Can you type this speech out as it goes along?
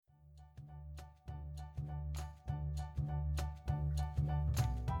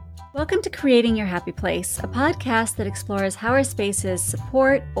Welcome to Creating Your Happy Place, a podcast that explores how our spaces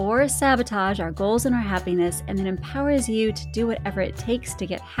support or sabotage our goals and our happiness, and then empowers you to do whatever it takes to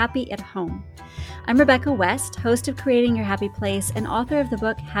get happy at home. I'm Rebecca West, host of Creating Your Happy Place and author of the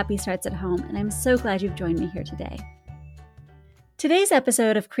book Happy Starts at Home, and I'm so glad you've joined me here today. Today's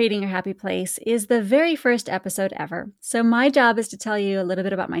episode of Creating Your Happy Place is the very first episode ever. So my job is to tell you a little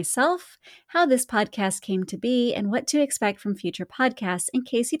bit about myself, how this podcast came to be, and what to expect from future podcasts in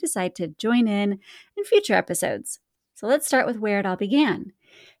case you decide to join in future episodes. So let's start with where it all began.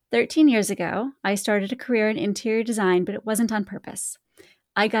 13 years ago, I started a career in interior design, but it wasn't on purpose.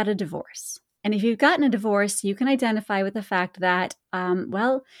 I got a divorce. And if you've gotten a divorce, you can identify with the fact that,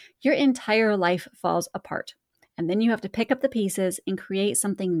 your entire life falls apart. And then you have to pick up the pieces and create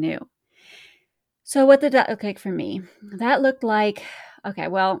something new. So what did that look like for me? That looked like,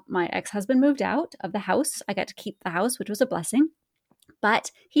 my ex-husband moved out of the house. I got to keep the house, which was a blessing. But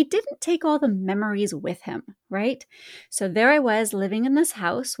he didn't take all the memories with him, right? So there I was living in this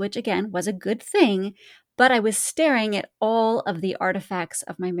house, which again was a good thing, but I was staring at all of the artifacts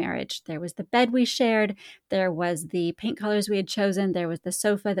of my marriage. There was the bed we shared. There was the paint colors we had chosen. There was the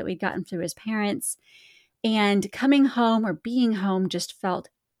sofa that we'd gotten through his parents. And coming home or being home just felt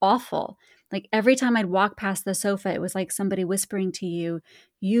awful. Like every time I'd walk past the sofa, it was like somebody whispering to you,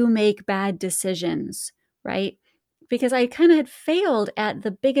 you make bad decisions, right? Because I kind of had failed at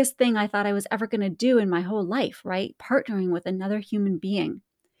the biggest thing I thought I was ever going to do in my whole life, right? Partnering with another human being.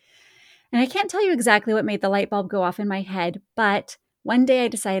 And I can't tell you exactly what made the light bulb go off in my head, but one day I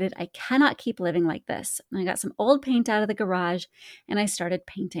decided I cannot keep living like this. And I got some old paint out of the garage and I started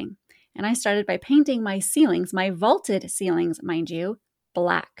painting. And I started by painting my ceilings, my vaulted ceilings, mind you,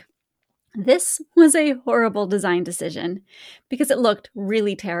 black. This was a horrible design decision because it looked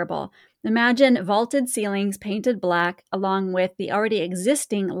really terrible. Imagine vaulted ceilings painted black along with the already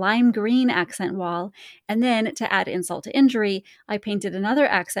existing lime green accent wall. And then to add insult to injury, I painted another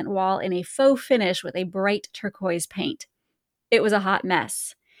accent wall in a faux finish with a bright turquoise paint. It was a hot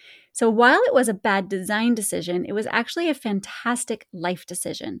mess. So while it was a bad design decision, it was actually a fantastic life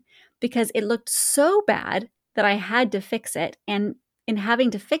decision because it looked so bad that I had to fix it. And in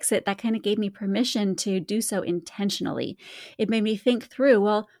having to fix it, that kind of gave me permission to do so intentionally. It made me think through,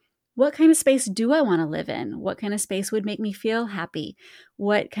 well, what kind of space do I want to live in? What kind of space would make me feel happy?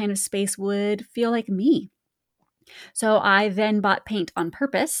 What kind of space would feel like me? So I then bought paint on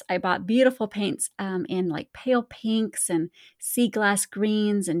purpose. I bought beautiful paints in like pale pinks and sea glass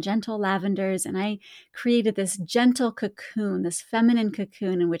greens and gentle lavenders. And I created this gentle cocoon, this feminine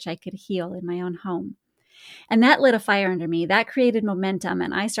cocoon in which I could heal in my own home. And that lit a fire under me. That created momentum.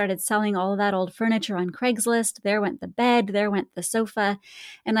 And I started selling all of that old furniture on Craigslist. There went the bed. There went the sofa.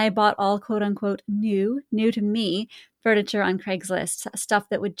 And I bought all quote unquote new to me furniture on Craigslist, stuff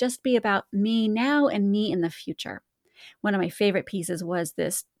that would just be about me now and me in the future. One of my favorite pieces was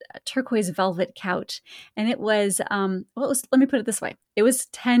this turquoise velvet couch. And it was, let me put it this way. It was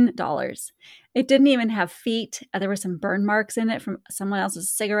 $10. It didn't even have feet. There were some burn marks in it from someone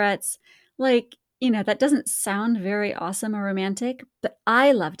else's cigarettes. That doesn't sound very awesome or romantic, but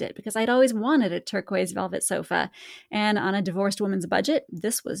I loved it because I'd always wanted a turquoise velvet sofa. And on a divorced woman's budget,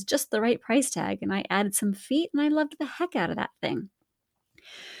 this was just the right price tag. And I added some feet and I loved the heck out of that thing.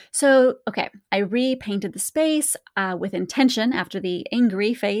 So, I repainted the space with intention after the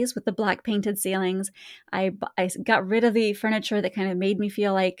angry phase with the black painted ceilings. I got rid of the furniture that kind of made me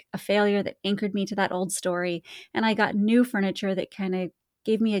feel like a failure, that anchored me to that old story. And I got new furniture that kind of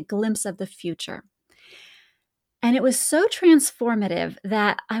gave me a glimpse of the future. And it was so transformative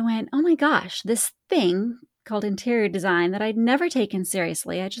that I went, oh my gosh, this thing called interior design that I'd never taken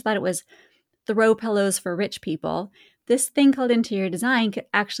seriously. I just thought it was throw pillows for rich people. This thing called interior design could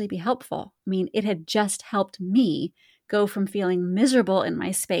actually be helpful. I mean, it had just helped me go from feeling miserable in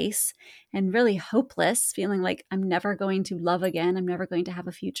my space and really hopeless, feeling like I'm never going to love again, I'm never going to have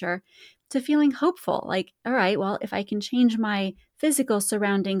a future, to feeling hopeful. Like, all right, well, if I can change my physical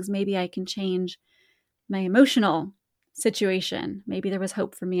surroundings, maybe I can change my emotional situation. Maybe there was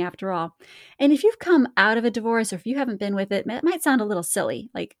hope for me after all. And if you've come out of a divorce or if you haven't been with it, it might sound a little silly,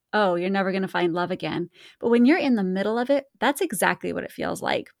 like, oh, you're never going to find love again. But when you're in the middle of it, that's exactly what it feels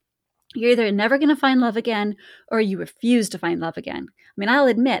like. You're either never going to find love again or you refuse to find love again. I mean, I'll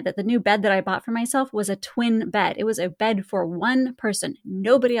admit that the new bed that I bought for myself was a twin bed. It was a bed for one person.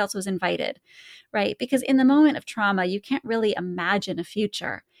 Nobody else was invited, right? Because in the moment of trauma, you can't really imagine a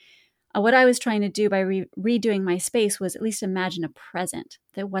future. What I was trying to do by redoing my space was at least imagine a present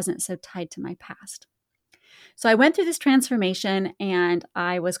that wasn't so tied to my past. So I went through this transformation and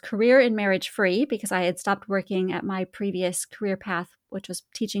I was career and marriage free because I had stopped working at my previous career path, which was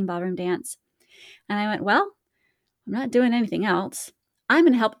teaching ballroom dance. And I went, well, I'm not doing anything else. I'm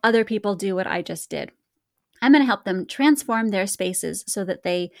going to help other people do what I just did. I'm going to help them transform their spaces so that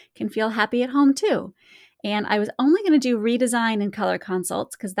they can feel happy at home too. And I was only going to do redesign and color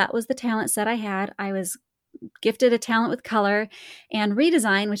consults because that was the talent set I had. I was gifted a talent with color, and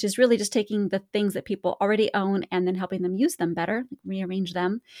redesign, which is really just taking the things that people already own and then helping them use them better, rearrange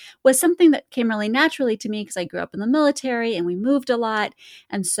them, was something that came really naturally to me because I grew up in the military and we moved a lot.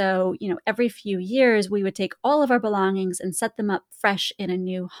 And so, every few years we would take all of our belongings and set them up fresh in a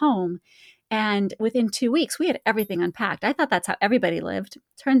new home. And within 2 weeks, we had everything unpacked. I thought that's how everybody lived.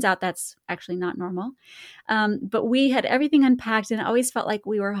 Turns out that's actually not normal. But we had everything unpacked and it always felt like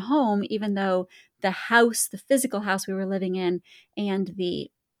we were home, even though the house, the physical house we were living in, and the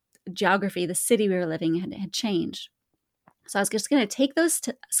geography, the city we were living in had changed. So I was just going to take those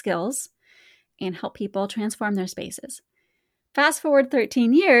skills and help people transform their spaces. Fast forward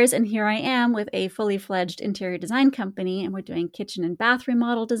 13 years, and here I am with a fully fledged interior design company, and we're doing kitchen and bath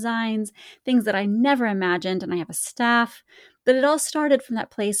remodel designs, things that I never imagined, and I have a staff. But it all started from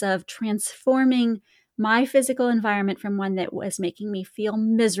that place of transforming my physical environment from one that was making me feel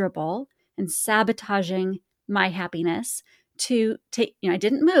miserable and sabotaging my happiness to take, I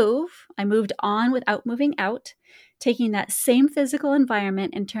didn't move. I moved on without moving out, taking that same physical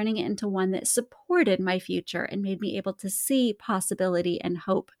environment and turning it into one that supported my future and made me able to see possibility and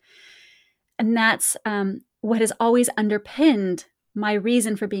hope. And that's what has always underpinned my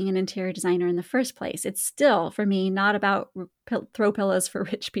reason for being an interior designer in the first place. It's still, for me, not about throw pillows for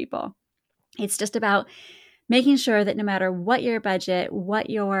rich people. It's just about making sure that no matter what your budget, what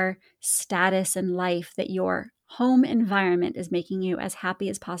your status in life, that your home environment is making you as happy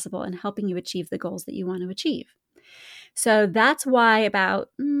as possible and helping you achieve the goals that you want to achieve. So that's why about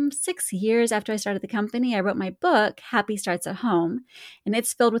 6 years after I started the company, I wrote my book, Happy Starts at Home. And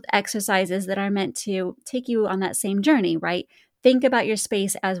it's filled with exercises that are meant to take you on that same journey, right? Think about your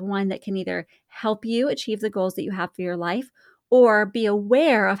space as one that can either help you achieve the goals that you have for your life, or be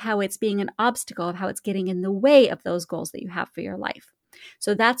aware of how it's being an obstacle, of how it's getting in the way of those goals that you have for your life.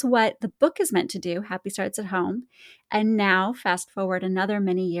 So that's what the book is meant to do, Happy Starts at Home. And now, fast forward another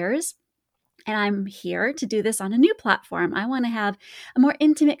many years, and I'm here to do this on a new platform. I want to have a more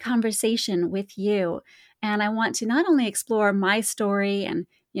intimate conversation with you. And I want to not only explore my story and,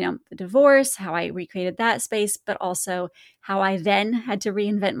 the divorce, how I recreated that space, but also how I then had to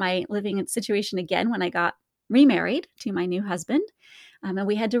reinvent my living situation again when I got remarried to my new husband. And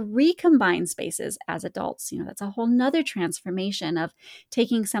we had to recombine spaces as adults. That's a whole nother transformation of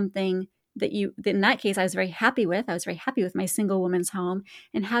taking something that in that case, I was very happy with. I was very happy with my single woman's home.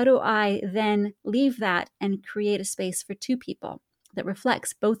 And how do I then leave that and create a space for two people that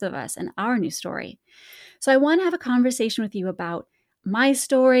reflects both of us and our new story? So I want to have a conversation with you about my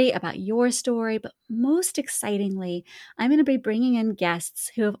story, about your story, but most excitingly, I'm going to be bringing in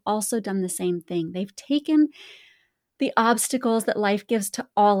guests who have also done the same thing. They've taken the obstacles that life gives to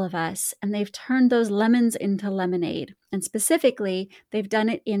all of us, and they've turned those lemons into lemonade. And specifically, they've done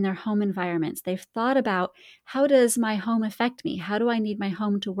it in their home environments. They've thought about, how does my home affect me? How do I need my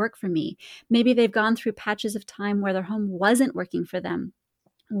home to work for me? Maybe they've gone through patches of time where their home wasn't working for them.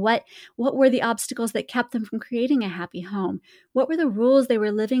 What were the obstacles that kept them from creating a happy home? What were the rules they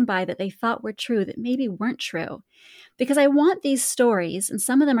were living by that they thought were true that maybe weren't true? Because I want these stories, and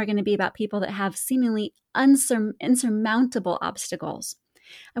some of them are going to be about people that have seemingly insurmountable obstacles.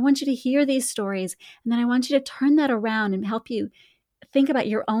 I want you to hear these stories, and then I want you to turn that around and help you think about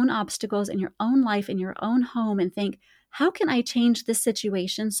your own obstacles in your own life, in your own home, and think, how can I change this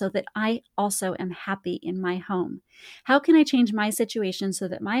situation so that I also am happy in my home? How can I change my situation so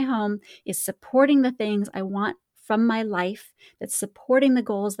that my home is supporting the things I want from my life, that's supporting the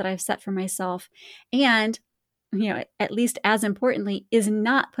goals that I've set for myself, and at least as importantly, is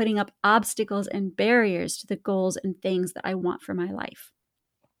not putting up obstacles and barriers to the goals and things that I want for my life.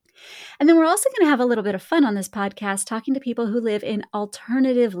 And then we're also going to have a little bit of fun on this podcast, talking to people who live in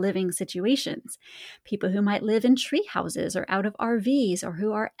alternative living situations, people who might live in tree houses or out of RVs, or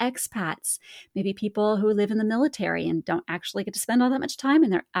who are expats, maybe people who live in the military and don't actually get to spend all that much time in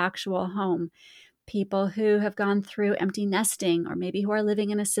their actual home, people who have gone through empty nesting, or maybe who are living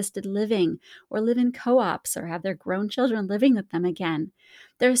in assisted living, or live in co-ops, or have their grown children living with them again.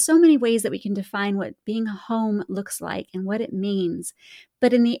 There are so many ways that we can define what being home looks like and what it means.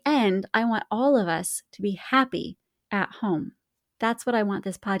 But in the end, I want all of us to be happy at home. That's what I want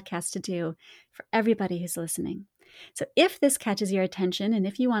this podcast to do for everybody who's listening. So if this catches your attention and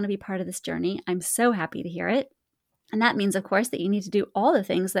if you want to be part of this journey, I'm so happy to hear it. And that means, of course, that you need to do all the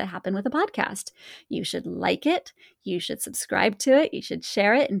things that happen with a podcast. You should like it, you should subscribe to it, you should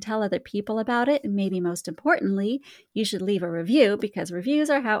share it and tell other people about it. And maybe most importantly, you should leave a review, because reviews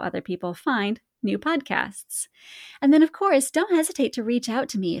are how other people find new podcasts. And then, of course, don't hesitate to reach out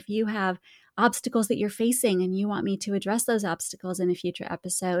to me if you have obstacles that you're facing and you want me to address those obstacles in a future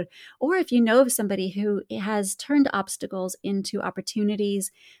episode, or if you know of somebody who has turned obstacles into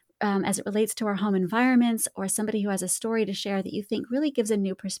opportunities as it relates to our home environments, or somebody who has a story to share that you think really gives a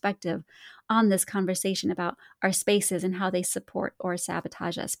new perspective on this conversation about our spaces and how they support or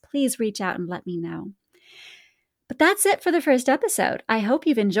sabotage us, please reach out and let me know. But that's it for the first episode. I hope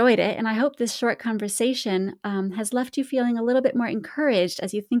you've enjoyed it, and I hope this short conversation has left you feeling a little bit more encouraged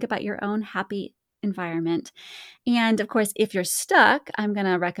as you think about your own happy environment. And of course, if you're stuck, I'm going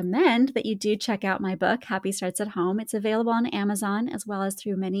to recommend that you do check out my book, Happy Starts at Home. It's available on Amazon as well as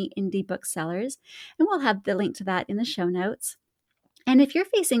through many indie booksellers. And we'll have the link to that in the show notes. And if you're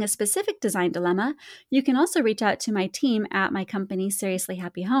facing a specific design dilemma, you can also reach out to my team at my company, Seriously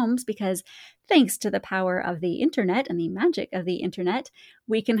Happy Homes, because thanks to the power of the internet and the magic of the internet,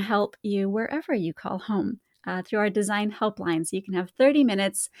 we can help you wherever you call home. Through our design helpline. So you can have 30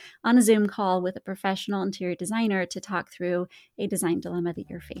 minutes on a Zoom call with a professional interior designer to talk through a design dilemma that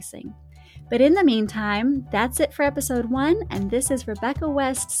you're facing. But in the meantime, that's it for episode 1. And this is Rebecca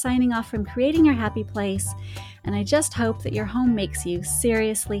West signing off from Creating Your Happy Place. And I just hope that your home makes you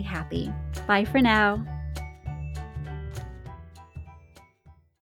seriously happy. Bye for now.